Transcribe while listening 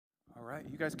right,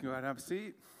 you guys can go ahead and have a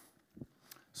seat.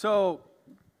 So,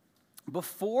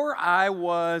 before I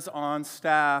was on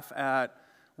staff at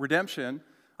Redemption,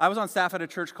 I was on staff at a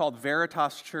church called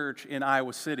Veritas Church in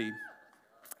Iowa City.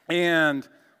 And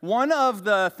one of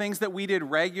the things that we did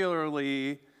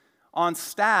regularly on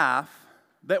staff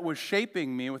that was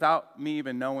shaping me without me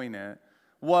even knowing it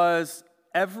was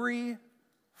every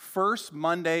first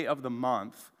Monday of the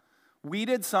month, we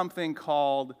did something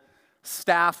called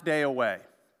Staff Day Away.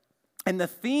 And the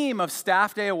theme of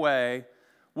Staff Day Away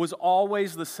was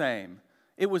always the same.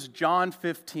 It was John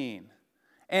 15.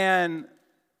 And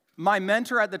my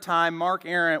mentor at the time, Mark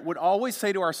Arendt, would always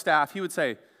say to our staff, he would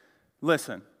say,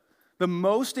 listen, the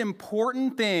most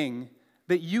important thing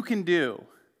that you can do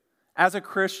as a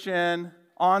Christian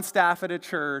on staff at a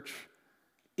church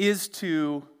is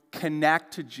to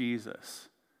connect to Jesus,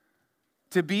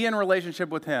 to be in relationship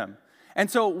with Him. And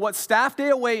so what Staff Day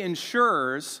Away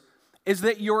ensures is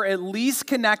that you're at least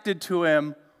connected to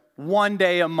Him one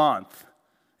day a month.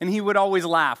 And he would always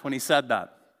laugh when he said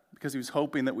that because he was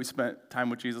hoping that we spent time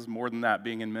with Jesus more than that,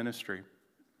 being in ministry.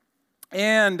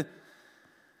 And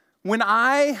when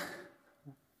I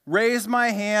raised my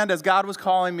hand as God was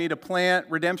calling me to plant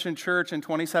Redemption Church in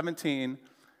 2017,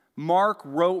 Mark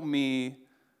wrote me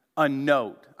a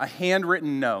note, a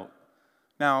handwritten note.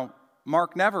 Now,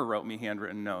 Mark never wrote me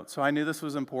handwritten notes, so I knew this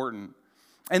was important.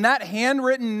 And that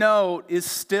handwritten note is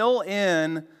still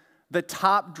in the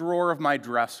top drawer of my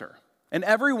dresser. And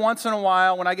every once in a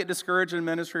while, when I get discouraged in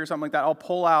ministry or something like that, I'll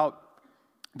pull out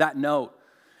that note.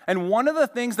 And one of the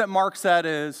things that Mark said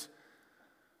is,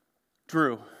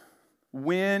 Drew,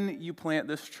 when you plant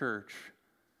this church,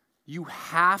 you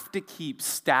have to keep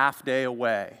Staff Day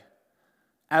Away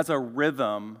as a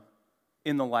rhythm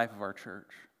in the life of our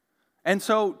church. And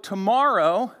so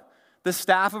tomorrow, the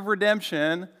staff of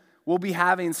Redemption will be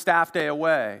having Staff Day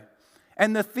Away.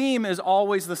 And the theme is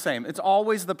always the same. It's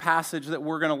always the passage that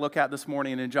we're going to look at this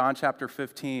morning in John chapter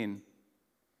 15.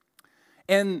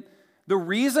 And the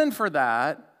reason for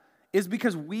that is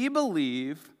because we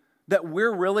believe that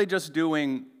we're really just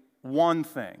doing one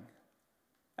thing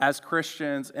as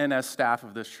Christians and as staff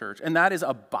of this church, and that is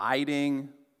abiding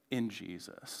in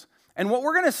Jesus. And what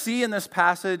we're going to see in this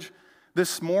passage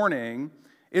this morning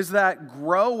is that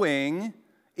growing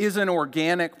is an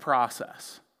organic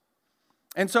process.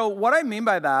 And so what I mean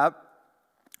by that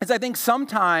is I think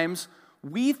sometimes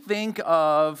we think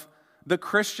of the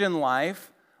Christian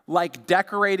life like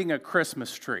decorating a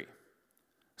Christmas tree.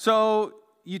 So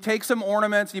you take some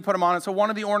ornaments, you put them on it. So one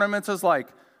of the ornaments is like,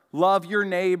 love your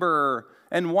neighbor.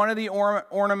 And one of the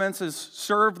ornaments is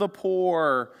serve the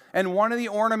poor. And one of the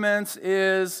ornaments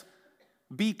is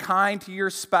be kind to your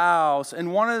spouse.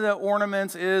 And one of the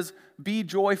ornaments is be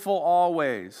joyful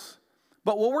always.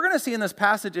 But what we're going to see in this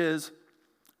passage is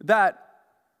that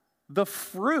the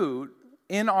fruit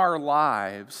in our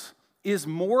lives is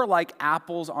more like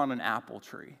apples on an apple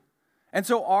tree. And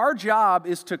so our job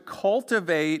is to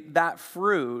cultivate that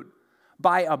fruit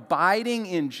by abiding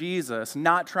in Jesus,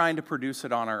 not trying to produce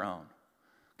it on our own.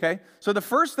 Okay? So the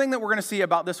first thing that we're going to see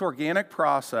about this organic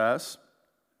process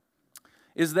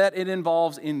is that it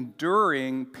involves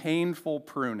enduring painful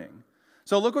pruning.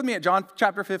 So look with me at John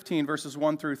chapter 15, verses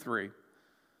 1 through 3.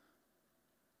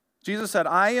 Jesus said,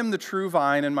 I am the true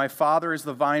vine, and my Father is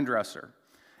the vine dresser.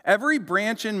 Every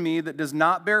branch in me that does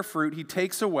not bear fruit, He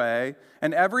takes away,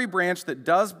 and every branch that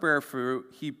does bear fruit,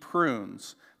 He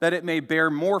prunes, that it may bear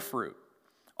more fruit.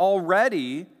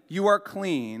 Already you are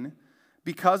clean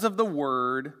because of the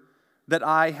word that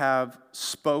I have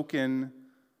spoken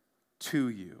to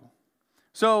you.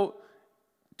 So,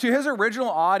 to His original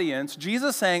audience,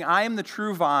 Jesus saying, I am the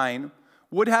true vine,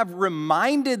 would have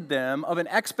reminded them of an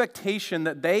expectation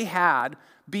that they had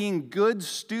being good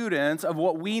students of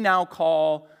what we now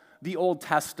call the Old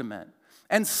Testament.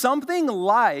 And something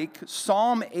like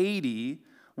Psalm 80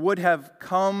 would have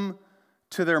come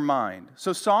to their mind.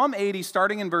 So Psalm 80,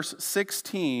 starting in verse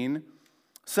 16,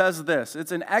 says this.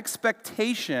 It's an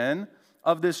expectation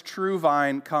of this true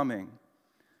vine coming.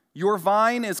 Your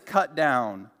vine is cut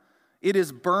down. It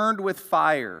is burned with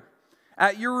fire.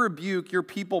 At your rebuke, your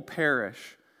people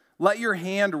perish. Let your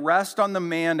hand rest on the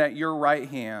man at your right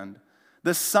hand,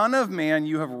 the Son of Man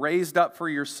you have raised up for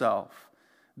yourself.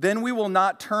 Then we will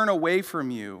not turn away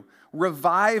from you.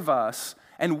 Revive us,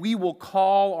 and we will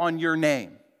call on your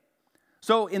name.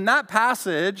 So in that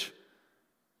passage,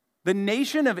 the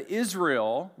nation of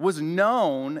Israel was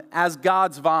known as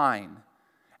God's vine.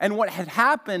 And what had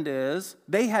happened is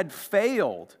they had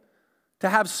failed to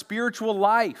have spiritual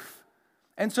life.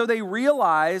 And so they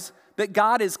realize that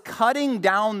God is cutting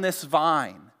down this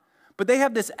vine. but they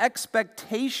have this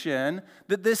expectation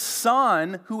that this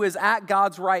Son who is at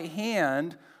God's right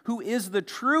hand, who is the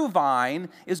true vine,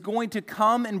 is going to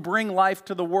come and bring life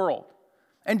to the world.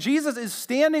 And Jesus is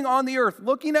standing on the earth,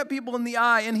 looking at people in the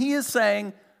eye, and he is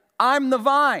saying, I'm the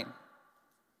vine.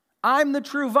 I'm the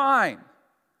true vine.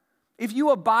 If you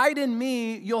abide in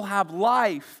me, you'll have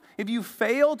life. If you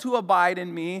fail to abide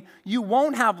in me, you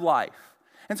won't have life.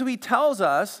 And so he tells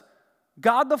us,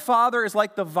 God the Father is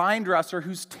like the vine dresser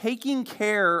who's taking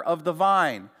care of the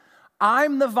vine.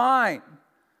 I'm the vine.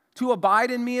 To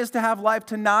abide in me is to have life.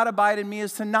 To not abide in me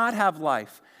is to not have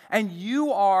life. And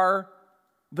you are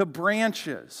the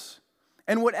branches.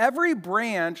 And what every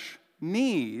branch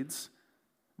needs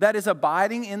that is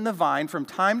abiding in the vine from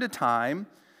time to time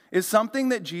is something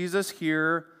that Jesus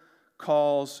here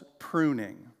calls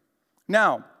pruning.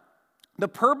 Now, the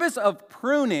purpose of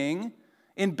pruning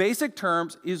in basic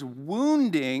terms is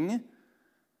wounding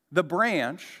the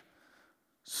branch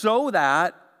so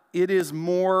that it is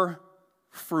more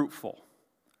fruitful.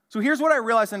 So here's what I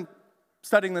realized in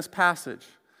studying this passage.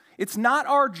 It's not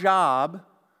our job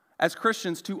as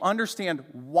Christians to understand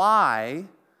why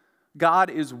God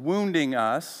is wounding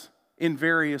us in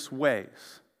various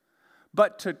ways,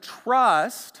 but to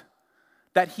trust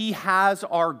that he has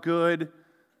our good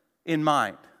in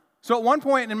mind. So at one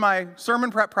point in my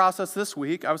sermon prep process this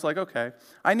week, I was like, okay,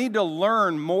 I need to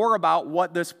learn more about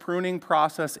what this pruning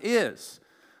process is.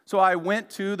 So I went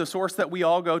to the source that we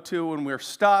all go to when we're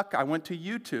stuck. I went to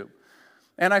YouTube.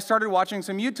 And I started watching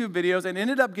some YouTube videos and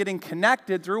ended up getting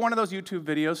connected through one of those YouTube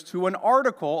videos to an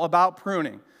article about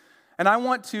pruning. And I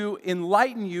want to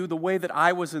enlighten you the way that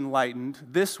I was enlightened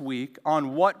this week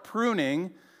on what pruning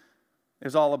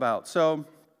is all about. So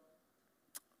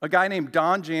a guy named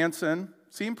Don Jansen,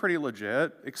 seemed pretty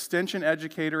legit, extension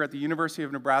educator at the University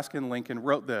of Nebraska in Lincoln,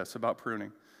 wrote this about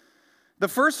pruning. The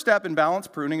first step in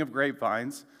balanced pruning of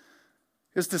grapevines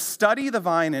is to study the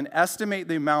vine and estimate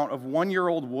the amount of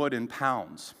one-year-old wood in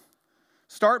pounds.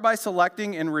 Start by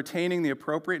selecting and retaining the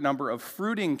appropriate number of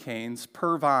fruiting canes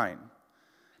per vine.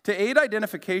 To aid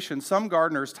identification, some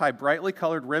gardeners tie brightly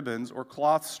colored ribbons or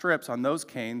cloth strips on those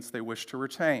canes they wish to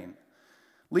retain.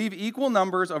 Leave equal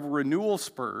numbers of renewal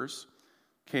spurs,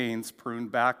 canes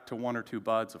pruned back to 1 or 2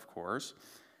 buds, of course.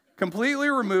 Completely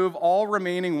remove all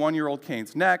remaining one-year-old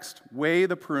canes. Next, weigh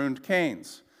the pruned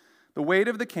canes. The weight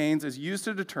of the canes is used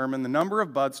to determine the number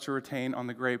of buds to retain on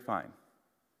the grapevine.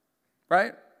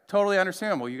 Right? Totally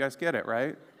understandable. You guys get it,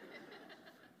 right?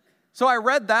 So I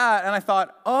read that and I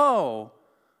thought, oh,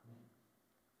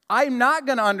 I'm not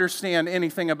going to understand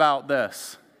anything about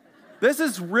this. This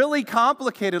is really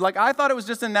complicated. Like, I thought it was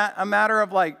just a matter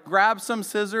of, like, grab some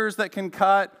scissors that can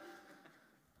cut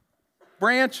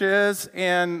branches,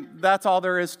 and that's all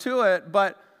there is to it.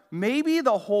 But maybe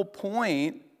the whole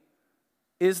point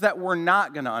is that we're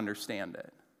not going to understand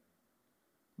it.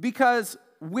 Because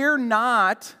we're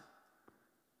not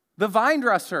the vine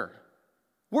dresser.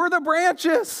 We're the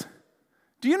branches.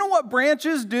 Do you know what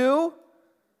branches do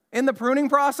in the pruning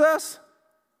process?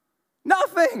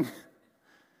 Nothing.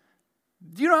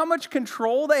 Do you know how much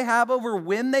control they have over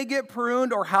when they get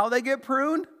pruned or how they get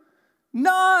pruned?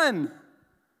 None.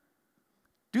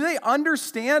 Do they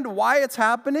understand why it's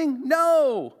happening?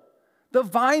 No. The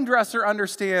vine dresser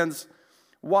understands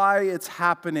why it's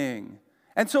happening.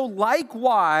 And so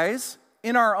likewise,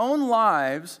 in our own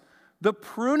lives, the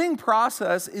pruning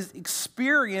process is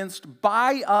experienced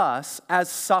by us as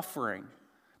suffering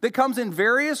that comes in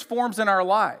various forms in our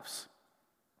lives.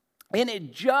 And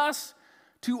it just,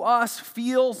 to us,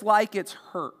 feels like it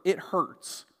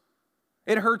hurts.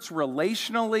 It hurts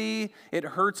relationally. It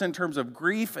hurts in terms of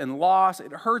grief and loss.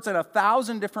 It hurts in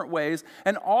 1,000 different ways.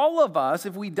 And all of us,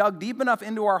 if we dug deep enough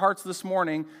into our hearts this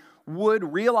morning,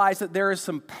 would realize that there is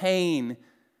some pain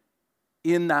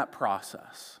in that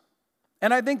process.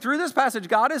 And I think through this passage,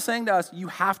 God is saying to us, you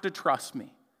have to trust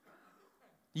me.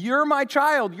 You're my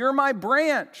child. You're my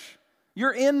branch.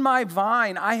 You're in my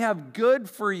vine. I have good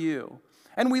for you.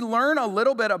 And we learn a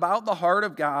little bit about the heart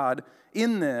of God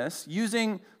in this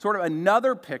using sort of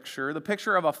another picture, the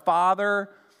picture of a father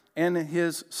and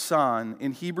his son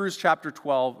in Hebrews chapter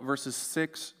 12, verses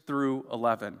 6 through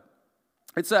 11.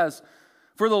 It says,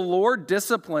 "For the Lord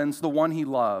disciplines the one he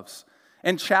loves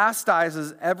and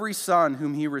chastises every son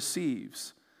whom he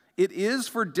receives. It is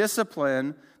for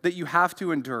discipline that you have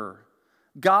to endure.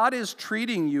 God is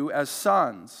treating you as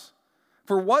sons.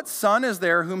 For what son is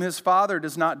there whom his father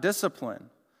does not discipline?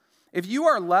 If you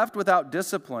are left without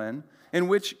discipline, in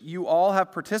which you all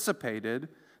have participated,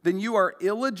 then you are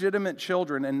illegitimate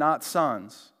children and not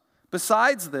sons.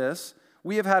 Besides this,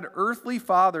 we have had earthly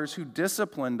fathers who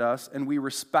disciplined us, and we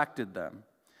respected them.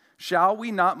 Shall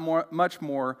we not much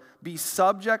more be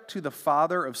subject to the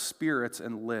Father of spirits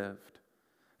and lived?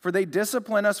 For they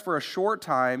discipline us for a short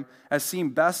time as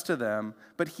seemed best to them,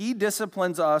 but he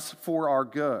disciplines us for our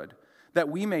good, that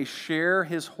we may share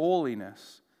his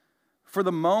holiness. For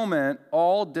the moment,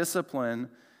 all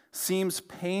discipline seems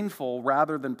painful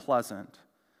rather than pleasant,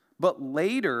 but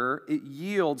later it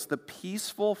yields the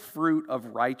peaceful fruit of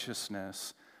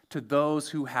righteousness to those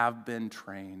who have been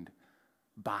trained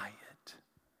by it.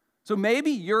 So maybe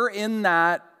you're in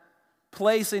that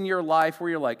place in your life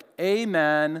where you're like,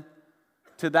 amen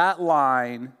to that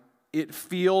line, it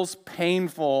feels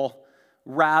painful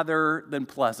rather than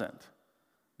pleasant.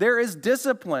 There is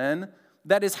discipline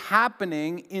that is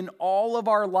happening in all of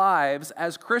our lives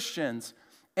as Christians,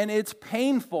 and it's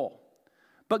painful.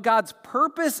 But God's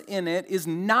purpose in it is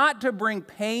not to bring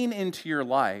pain into your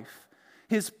life.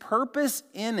 His purpose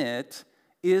in it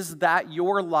is that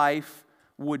your life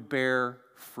would bear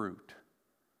fruit,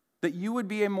 that you would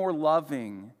be a more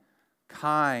loving,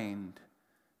 kind,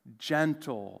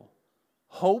 gentle,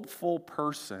 hopeful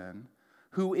person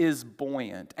who is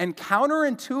buoyant. And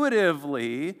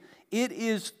counterintuitively, it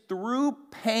is through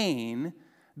pain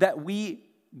that we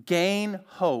gain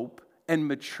hope and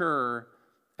mature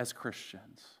as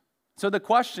Christians. So the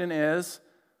question is,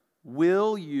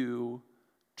 will you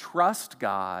trust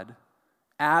God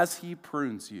as he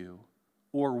prunes you,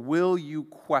 or will you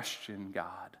question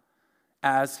God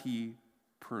as he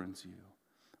prunes you?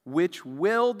 Which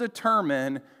will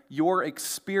determine your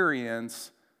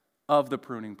experience of the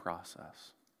pruning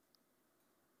process.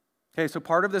 Okay, so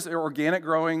part of this organic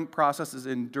growing process is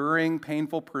enduring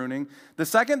painful pruning. The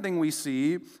second thing we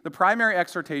see, the primary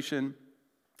exhortation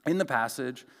in the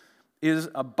passage, is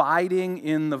abiding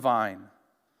in the vine.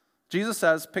 Jesus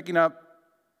says, picking up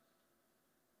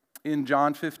in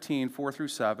John 15, 4 through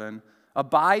 7,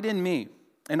 abide in me,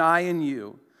 and I in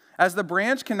you. As the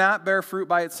branch cannot bear fruit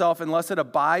by itself unless it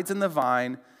abides in the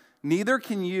vine, neither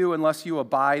can you unless you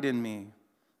abide in me.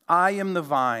 I am the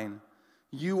vine,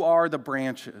 you are the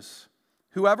branches.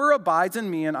 Whoever abides in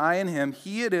me and I in him,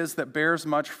 he it is that bears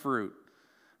much fruit.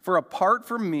 For apart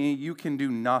from me, you can do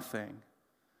nothing.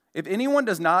 If anyone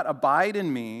does not abide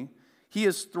in me, he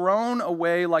is thrown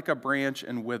away like a branch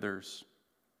and withers.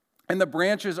 And the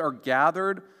branches are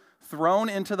gathered, thrown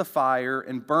into the fire,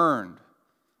 and burned.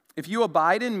 If you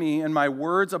abide in me and my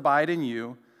words abide in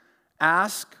you,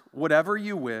 ask whatever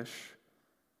you wish,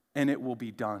 and it will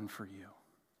be done for you.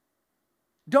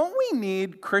 Don't we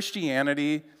need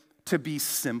Christianity to be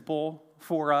simple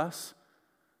for us?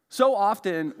 So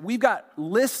often, we've got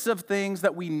lists of things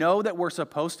that we know that we're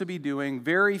supposed to be doing,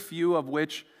 very few of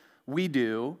which we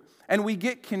do, and we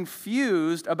get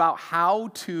confused about how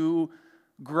to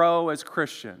grow as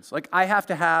Christians. Like, I have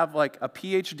to have like a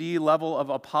PhD level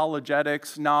of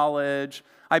apologetics knowledge.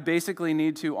 I basically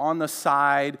need to, on the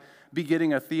side, be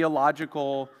getting a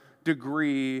theological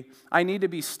degree. I need to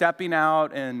be stepping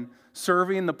out and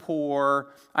serving the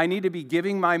poor. I need to be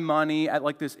giving my money at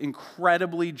like this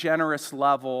incredibly generous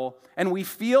level. And we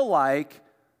feel like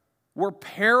we're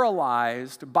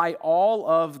paralyzed by all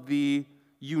of the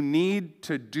you need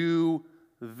to do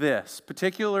this,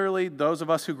 particularly those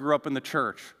of us who grew up in the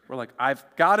church. We're like, I've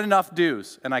got enough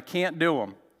dues and I can't do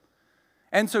them.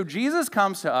 And so Jesus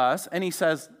comes to us and he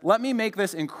says, let me make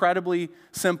this incredibly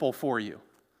simple for you.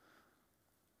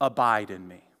 Abide in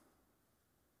me.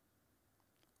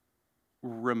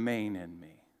 Remain in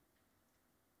me.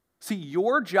 See,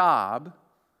 your job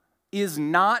is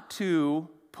not to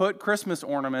put Christmas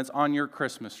ornaments on your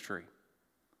Christmas tree.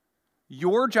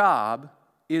 Your job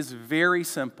is very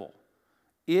simple.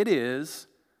 It is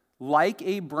like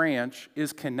a branch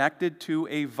is connected to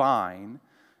a vine,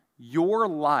 your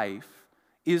life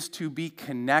is to be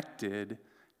connected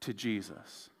to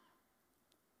Jesus.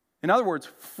 In other words,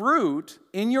 fruit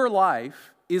in your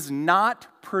life is not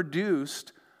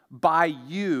produced by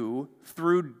you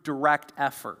through direct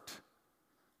effort.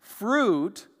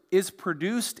 Fruit is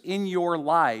produced in your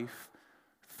life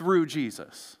through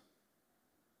Jesus.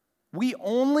 We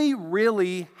only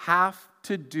really have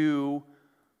to do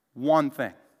one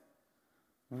thing: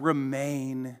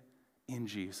 remain in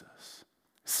Jesus.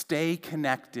 Stay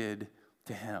connected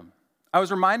to him. I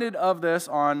was reminded of this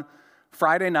on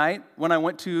Friday night when I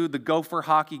went to the Gopher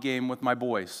hockey game with my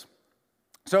boys.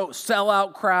 So,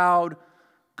 sellout crowd,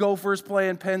 Gophers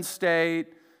playing Penn State,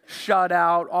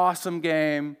 shutout, awesome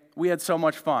game. We had so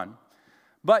much fun.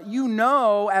 But you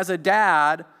know, as a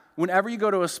dad, whenever you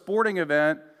go to a sporting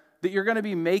event, that you're going to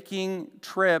be making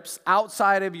trips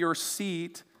outside of your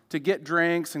seat to get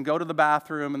drinks and go to the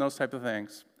bathroom and those type of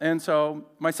things. And so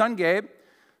my son Gabe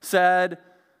said,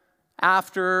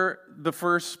 After the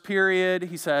first period,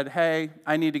 he said, hey,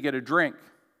 I need to get a drink.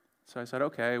 So I said,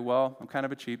 okay, well, I'm kind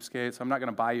of a cheapskate, so I'm not going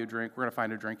to buy you a drink. We're going to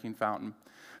find a drinking fountain.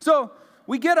 So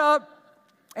we get up,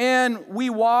 and we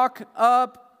walk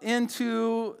up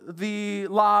into the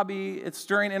lobby. It's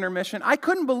during intermission. I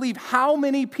couldn't believe how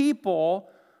many people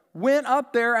went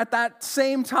up there at that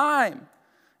same time.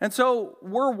 And so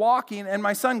we're walking, and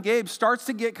my son Gabe starts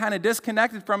to get kind of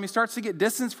disconnected from me, starts to get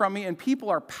distance from me, and people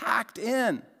are packed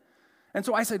in. And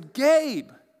so I said, Gabe,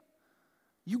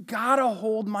 you gotta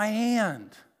hold my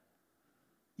hand.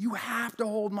 You have to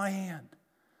hold my hand.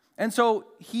 And so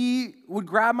he would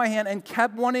grab my hand and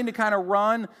kept wanting to kind of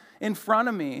run in front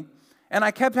of me. And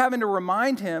I kept having to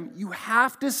remind him, you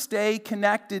have to stay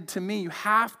connected to me. You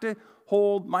have to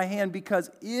hold my hand,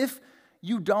 because if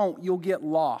you don't, you'll get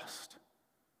lost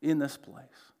in this place.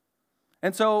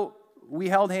 And so we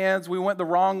held hands. We went the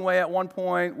wrong way at one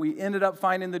point. We ended up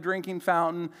finding the drinking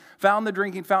fountain, found the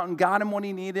drinking fountain, got him what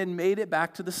he needed, and made it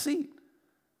back to the seat.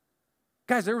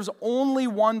 Guys, there was only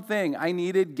one thing I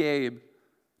needed Gabe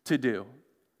to do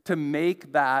to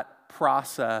make that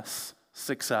process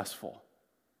successful.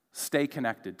 Stay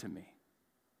connected to me.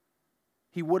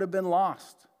 He would have been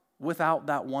lost without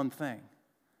that one thing.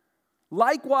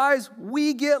 Likewise,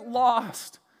 we get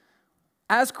lost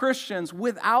as Christians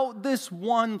without this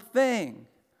one thing,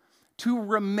 to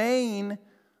remain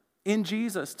in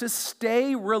Jesus, to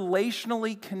stay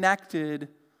relationally connected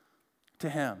to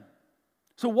Him.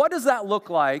 So what does that look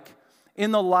like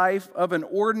in the life of an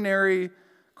ordinary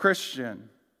Christian?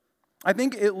 I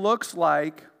think it looks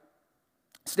like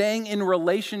staying in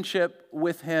relationship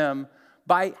with Him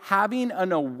by having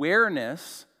an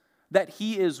awareness that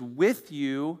He is with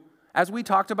you, as we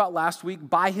talked about last week,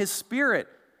 by His Spirit.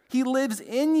 He lives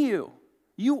in you.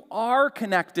 You are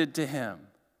connected to Him.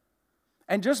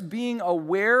 And just being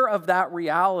aware of that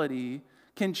reality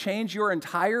can change your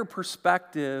entire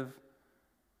perspective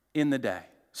in the day.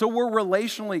 So we're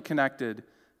relationally connected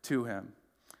to Him.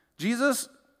 Jesus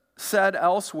said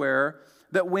elsewhere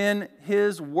that when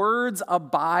His words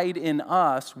abide in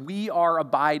us, we are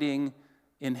abiding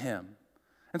in Him.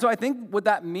 And so I think what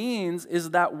that means is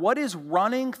that what is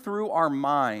running through our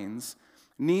minds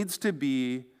needs to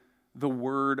be the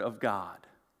Word of God.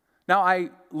 Now, I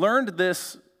learned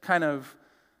this kind of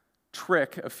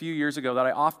trick a few years ago that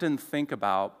I often think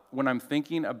about when I'm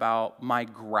thinking about my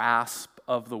grasp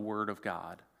of the Word of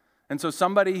God. And so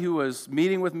somebody who was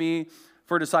meeting with me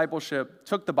for discipleship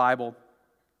took the Bible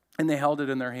and they held it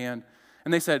in their hand.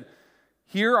 And they said,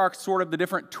 here are sort of the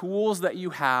different tools that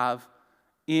you have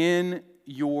in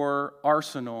your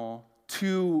arsenal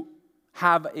to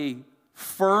have a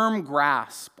firm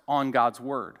grasp on God's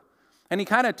Word. And he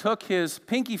kind of took his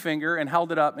pinky finger and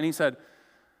held it up, and he said,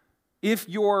 if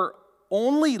you're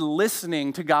only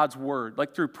listening to God's Word,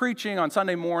 like through preaching on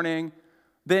Sunday morning,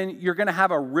 then you're going to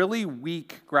have a really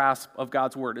weak grasp of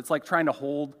God's Word. It's like trying to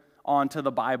hold on to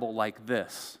the Bible like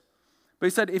this. But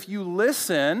he said, if you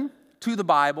listen to the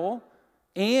Bible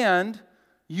and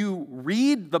you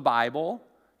read the Bible,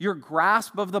 your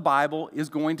grasp of the Bible is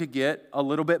going to get a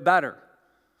little bit better.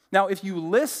 Now, if you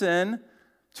listen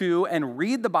to and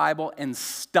read the Bible and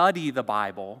study the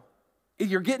Bible,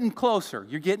 you're getting closer,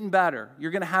 you're getting better.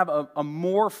 You're going to have a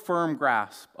more firm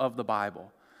grasp of the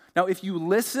Bible. Now, if you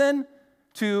listen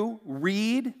to,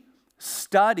 read,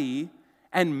 study,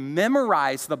 and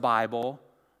memorize the Bible,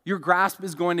 your grasp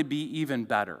is going to be even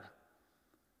better.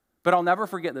 But I'll never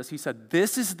forget this. He said,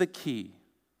 this is the key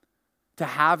to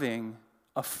having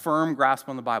a firm grasp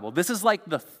on the Bible. This is like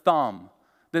the thumb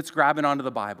that's grabbing onto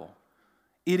the Bible.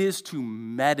 It is to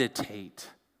meditate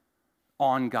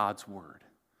on God's Word.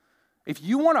 If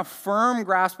you want a firm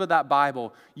grasp of that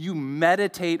Bible, you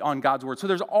meditate on God's Word. So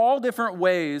there's all different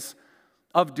ways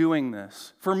of doing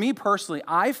this. For me personally,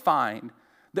 I find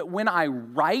that when I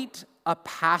write a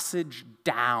passage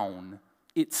down,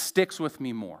 it sticks with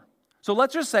me more. So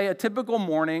let's just say a typical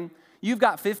morning, you've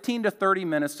got 15 to 30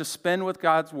 minutes to spend with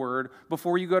God's Word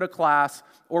before you go to class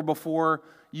or before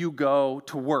you go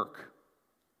to work.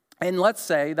 And let's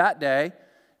say that day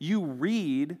you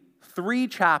read 3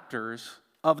 chapters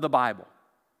of the Bible.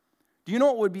 Do you know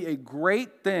what would be a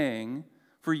great thing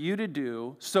for you to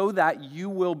do so that you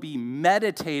will be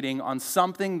meditating on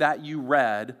something that you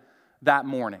read that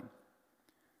morning?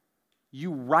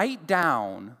 You write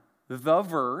down the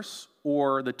verse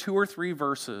or the 2 or 3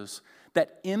 verses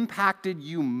that impacted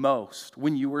you most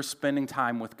when you were spending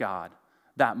time with God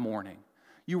that morning.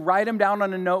 You write them down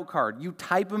on a note card. You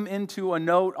type them into a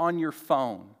note on your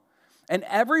phone. And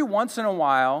every once in a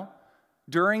while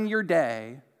during your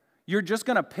day, you're just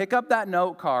going to pick up that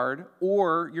note card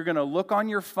or you're going to look on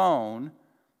your phone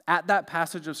at that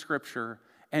passage of Scripture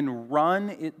and run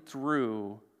it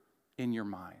through in your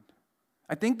mind.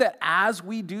 I think that as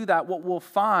we do that, what we'll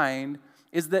find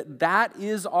is that that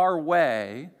is our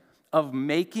way of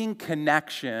making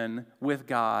connection with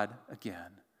God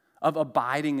again, of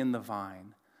abiding in the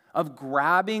vine, of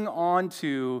grabbing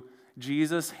onto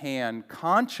Jesus' hand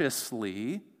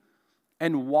consciously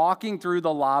and walking through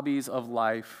the lobbies of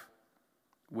life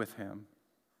with him.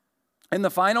 And the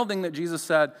final thing that Jesus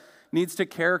said needs to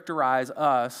characterize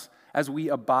us as we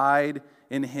abide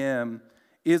in him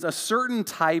is a certain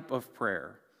type of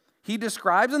prayer. He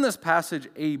describes in this passage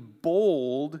a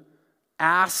bold,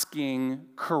 asking,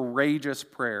 courageous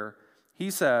prayer. He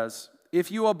says,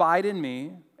 "If you abide in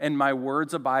me and my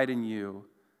words abide in you,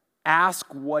 ask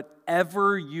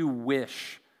whatever you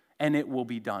wish and it will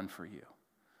be done for you."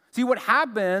 See, what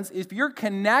happens if you're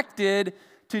connected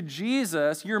to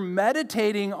Jesus, you're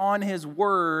meditating on his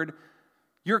word,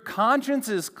 your conscience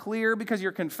is clear because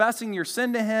you're confessing your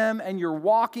sin to him and you're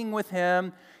walking with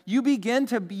him, you begin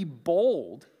to be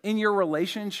bold in your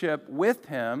relationship with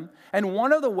him. And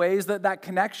one of the ways that that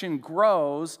connection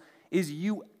grows is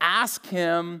you ask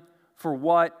him for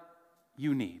what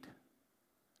you need.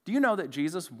 Do you know that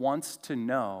Jesus wants to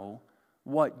know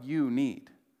what you need?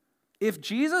 If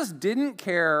Jesus didn't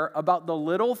care about the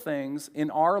little things in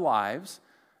our lives,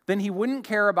 then he wouldn't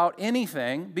care about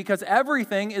anything because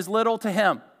everything is little to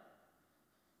him.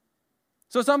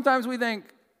 So sometimes we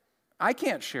think, I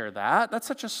can't share that. That's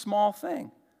such a small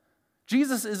thing.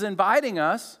 Jesus is inviting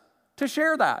us to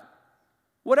share that,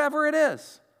 whatever it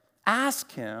is.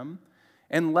 Ask him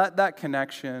and let that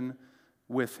connection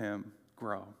with him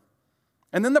grow.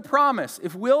 And then the promise,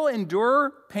 if we'll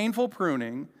endure painful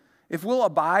pruning, if we'll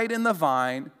abide in the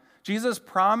vine, Jesus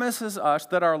promises us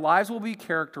that our lives will be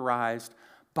characterized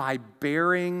by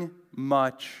bearing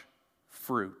much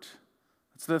fruit.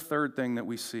 That's the third thing that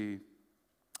we see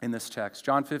in this text.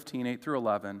 John 15, 8 through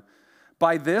 11.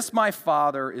 "By this my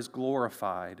Father is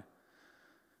glorified,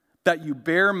 that you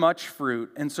bear much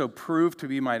fruit and so prove to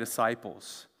be my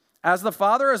disciples. As the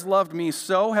Father has loved me,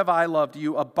 so have I loved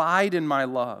you. Abide in my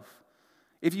love.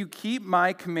 If you keep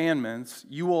my commandments,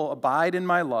 you will abide in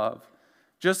my love,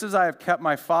 just as I have kept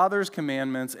my Father's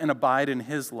commandments and abide in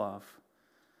his love.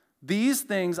 These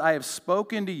things I have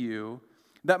spoken to you,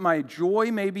 that my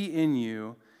joy may be in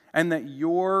you, and that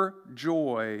your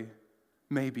joy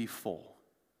may be full."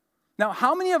 Now,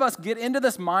 how many of us get into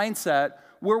this mindset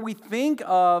where we think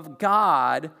of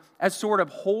God as sort of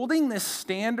holding this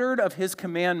standard of his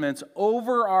commandments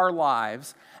over our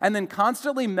lives and then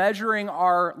constantly measuring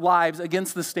our lives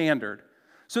against the standard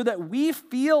so that we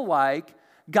feel like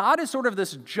God is sort of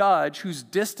this judge who's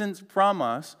distant from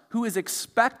us, who is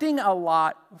expecting a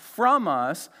lot from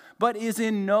us, but is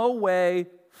in no way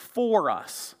for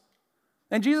us.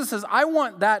 And Jesus says, I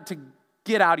want that to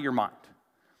get out of your mind.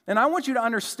 And I want you to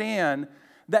understand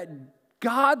that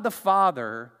God the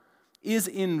Father is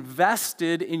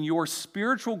invested in your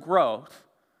spiritual growth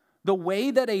the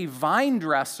way that a vine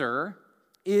dresser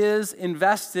is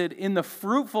invested in the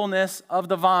fruitfulness of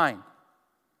the vine.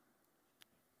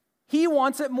 He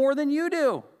wants it more than you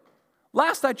do.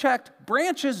 Last I checked,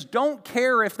 branches don't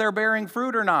care if they're bearing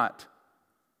fruit or not.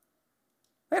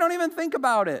 They don't even think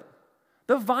about it.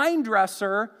 The vine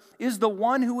dresser is the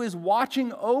one who is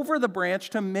watching over the branch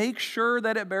to make sure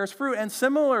that it bears fruit. And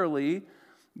similarly,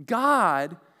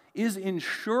 God is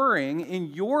ensuring in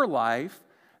your life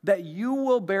that you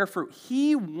will bear fruit.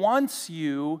 He wants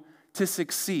you to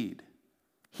succeed.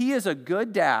 He is a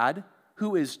good dad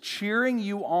who is cheering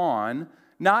you on,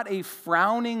 not a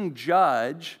frowning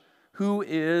judge who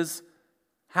is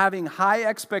having high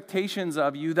expectations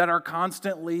of you that are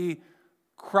constantly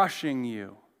crushing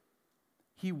you.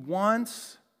 He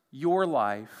wants your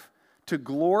life to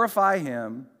glorify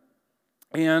him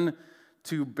and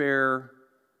to bear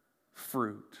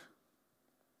fruit.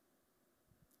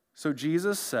 So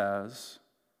Jesus says,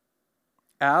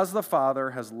 as the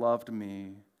Father has loved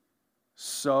me,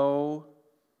 so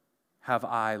have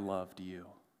I loved you.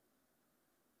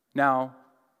 Now,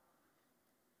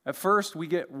 at first we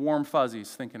get warm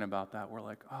fuzzies thinking about that. We're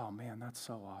like, oh man, that's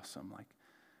so awesome. Like,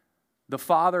 the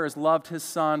Father has loved his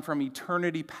Son from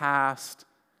eternity past,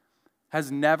 has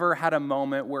never had a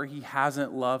moment where he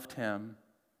hasn't loved him.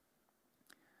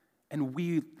 And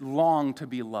we long to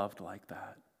be loved like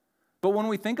that. But when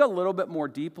we think a little bit more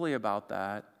deeply about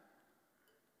that,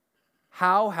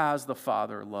 how has the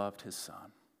Father loved his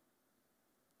Son?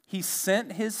 He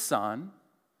sent his Son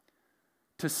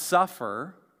to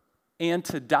suffer and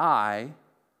to die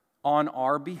on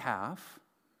our behalf.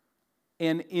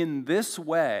 And in this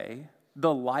way,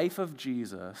 the life of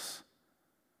Jesus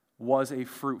was a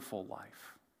fruitful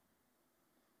life.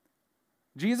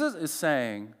 Jesus is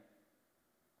saying,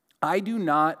 I do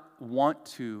not want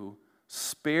to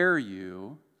spare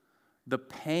you the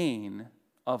pain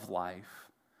of life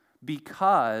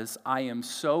because I am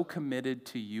so committed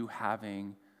to you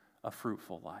having a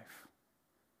fruitful life.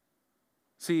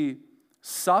 See,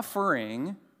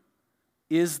 suffering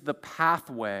is the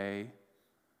pathway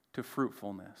to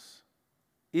fruitfulness.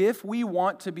 If we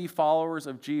want to be followers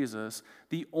of Jesus,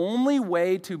 the only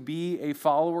way to be a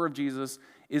follower of Jesus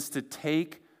is to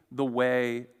take the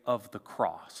way of the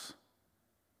cross.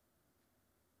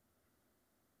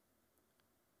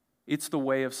 It's the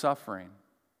way of suffering.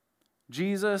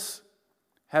 Jesus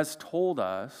has told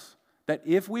us that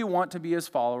if we want to be his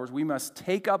followers, we must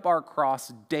take up our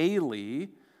cross daily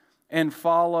and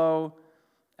follow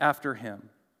after him.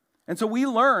 And so we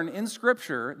learn in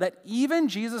Scripture that even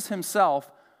Jesus himself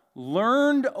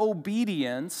learned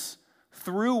obedience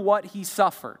through what he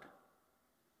suffered.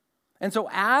 And so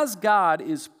as God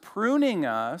is pruning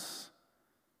us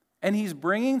and he's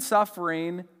bringing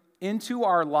suffering into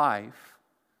our life,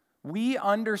 we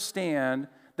understand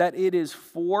that it is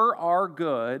for our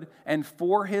good and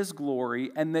for his glory,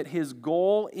 and that his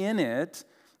goal in it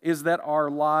is that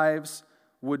our lives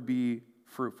would be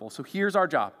fruitful. So here's our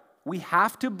job. We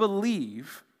have to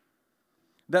believe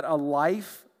that a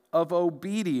life of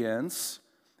obedience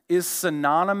is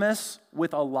synonymous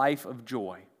with a life of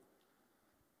joy.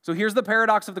 So here's the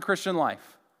paradox of the Christian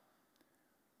life.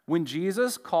 When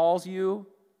Jesus calls you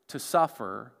to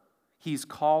suffer, he's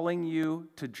calling you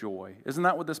to joy. Isn't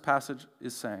that what this passage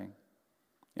is saying?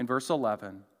 In verse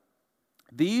 11,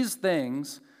 these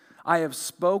things I have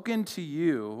spoken to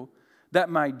you, that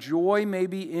my joy may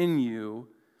be in you,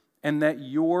 and that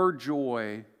your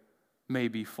joy may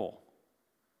be full.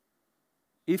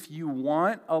 If you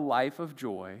want a life of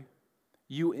joy,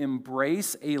 you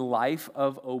embrace a life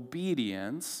of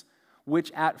obedience,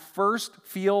 which at first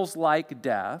feels like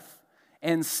death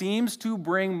and seems to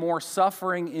bring more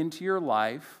suffering into your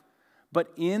life,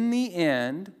 but in the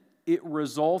end, it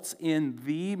results in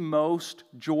the most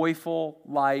joyful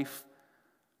life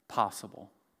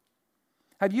possible.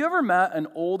 Have you ever met an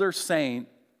older saint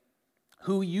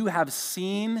who you have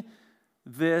seen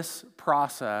this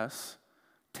process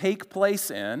take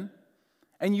place in,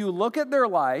 and you look at their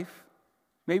life,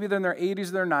 maybe they're in their 80s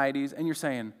or their 90s, and you're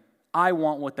saying, I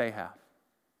want what they have?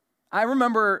 I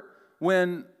remember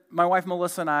when my wife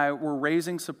Melissa and I were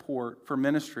raising support for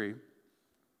ministry,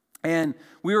 and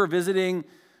we were visiting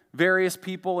various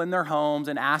people in their homes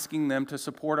and asking them to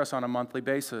support us on a monthly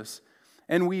basis.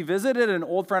 And we visited an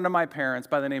old friend of my parents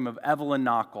by the name of Evelyn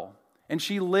Knockel. And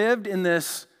she lived in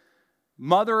this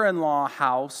mother-in-law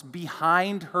house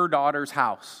behind her daughter's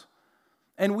house.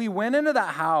 And we went into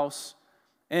that house,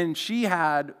 and she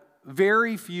had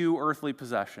very few earthly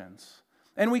possessions.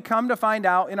 And we come to find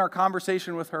out in our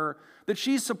conversation with her that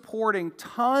she's supporting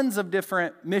tons of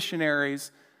different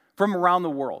missionaries from around the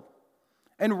world,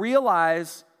 and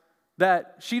realize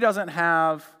that she doesn't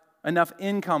have enough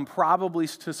income probably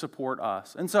to support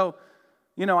us. And so,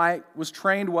 I was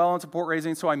trained well in support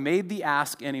raising, so I made the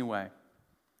ask anyway.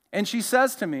 And she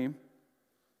says to me,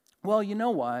 well, you know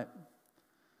what?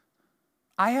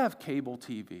 I have cable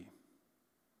TV,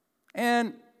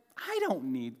 and I don't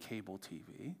need cable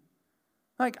TV.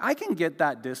 Like, I can get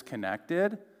that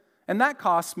disconnected, and that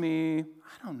costs me,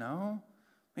 I don't know,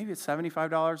 maybe it's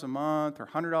 $75 a month or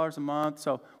 $100 a month.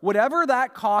 So whatever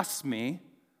that costs me,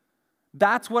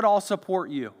 that's what I'll support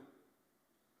you.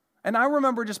 And I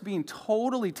remember just being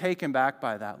totally taken back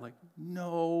by that, like,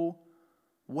 no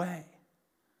way.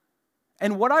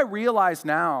 And what I realize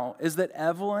now is that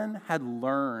Evelyn had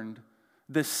learned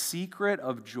the secret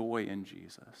of joy in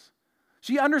Jesus.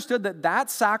 She understood that that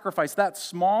sacrifice, that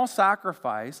small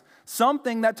sacrifice,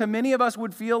 something that to many of us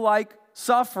would feel like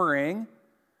suffering,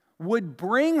 would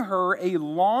bring her a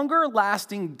longer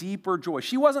lasting, deeper joy.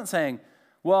 She wasn't saying,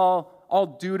 well, I'll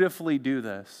dutifully do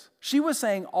this. She was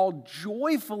saying, I'll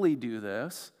joyfully do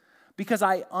this because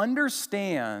I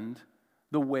understand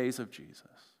the ways of Jesus.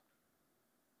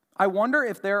 I wonder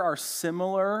if there are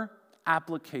similar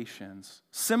applications,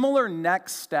 similar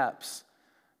next steps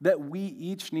that we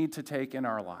each need to take in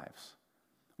our lives,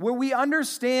 where we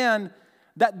understand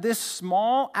that this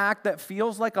small act that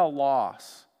feels like a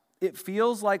loss, it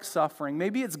feels like suffering.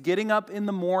 Maybe it's getting up in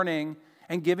the morning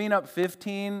and giving up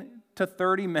 15 to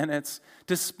 30 minutes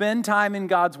to spend time in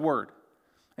God's Word.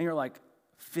 And you're like,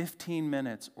 15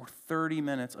 minutes or 30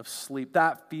 minutes of sleep,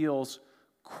 that feels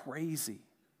crazy.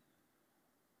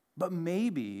 But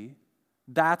maybe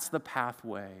that's the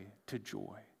pathway to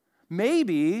joy.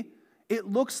 Maybe it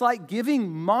looks like giving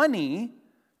money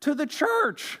to the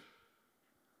church.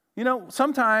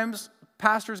 Sometimes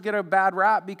pastors get a bad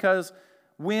rap because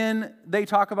when they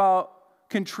talk about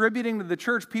contributing to the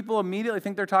church, people immediately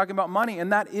think they're talking about money,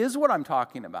 and that is what I'm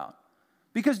talking about.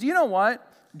 Because do you know what?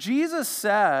 Jesus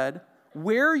said,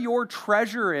 where your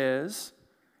treasure is,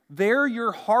 there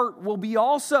your heart will be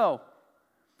also.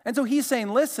 And so he's saying,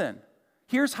 listen,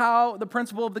 here's how the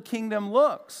principle of the kingdom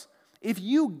looks. If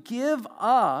you give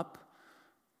up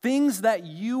things that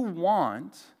you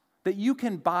want, that you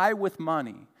can buy with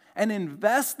money, and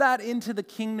invest that into the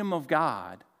kingdom of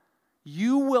God,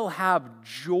 you will have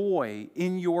joy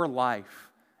in your life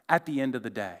at the end of the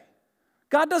day.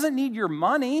 God doesn't need your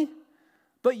money,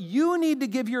 but you need to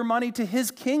give your money to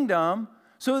His kingdom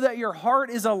so that your heart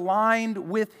is aligned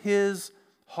with His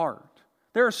heart.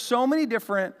 There are so many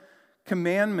different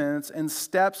commandments and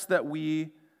steps that we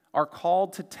are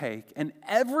called to take, and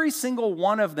every single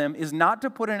one of them is not to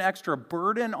put an extra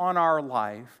burden on our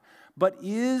life, but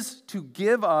is to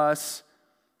give us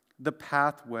the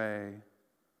pathway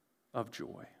of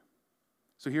joy.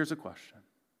 So here's a question.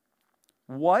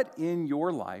 What in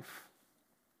your life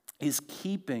is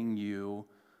keeping you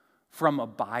from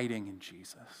abiding in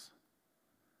Jesus?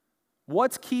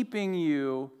 What's keeping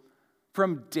you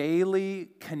from daily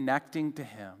connecting to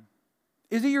Him?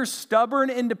 Is it your stubborn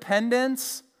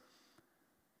independence?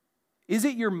 Is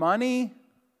it your money?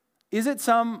 Is it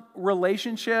some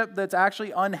relationship that's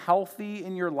actually unhealthy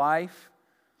in your life?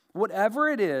 Whatever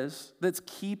it is that's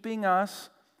keeping us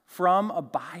from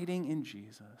abiding in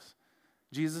Jesus,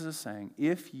 Jesus is saying,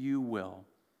 if you will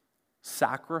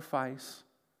sacrifice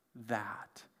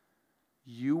that,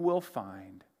 you will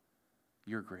find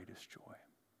your greatest joy.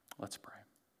 Let's pray.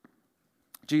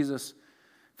 Jesus,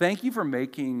 thank you for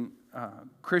making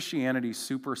Christianity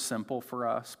super simple for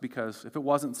us, because if it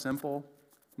wasn't simple,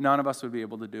 none of us would be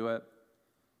able to do it.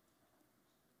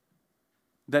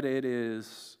 That it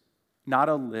is not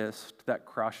a list that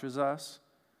crushes us,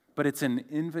 but it's an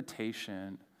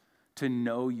invitation to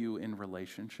know you in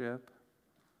relationship.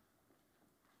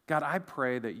 God, I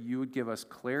pray that you would give us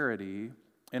clarity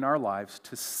in our lives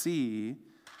to see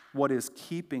what is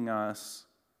keeping us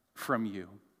from you,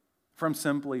 from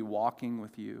simply walking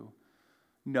with you,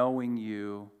 knowing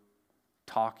you,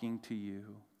 talking to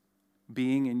you,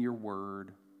 being in your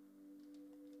word,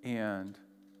 and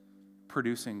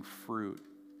producing fruit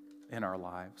in our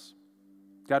lives.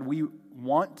 God, we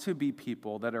want to be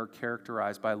people that are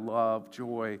characterized by love,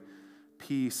 joy,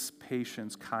 peace,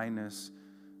 patience, kindness,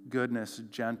 goodness,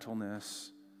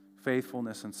 gentleness,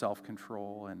 faithfulness, and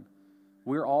self-control. And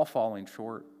we're all falling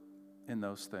short in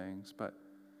those things. But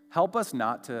help us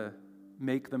not to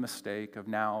make the mistake of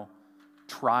now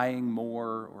trying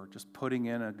more or just putting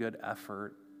in a good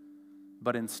effort,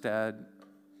 but instead,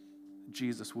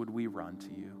 Jesus, would we run to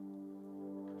you?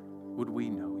 Would we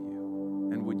know you?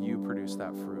 And would you produce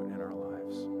that fruit in our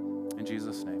lives? In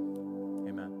Jesus' name.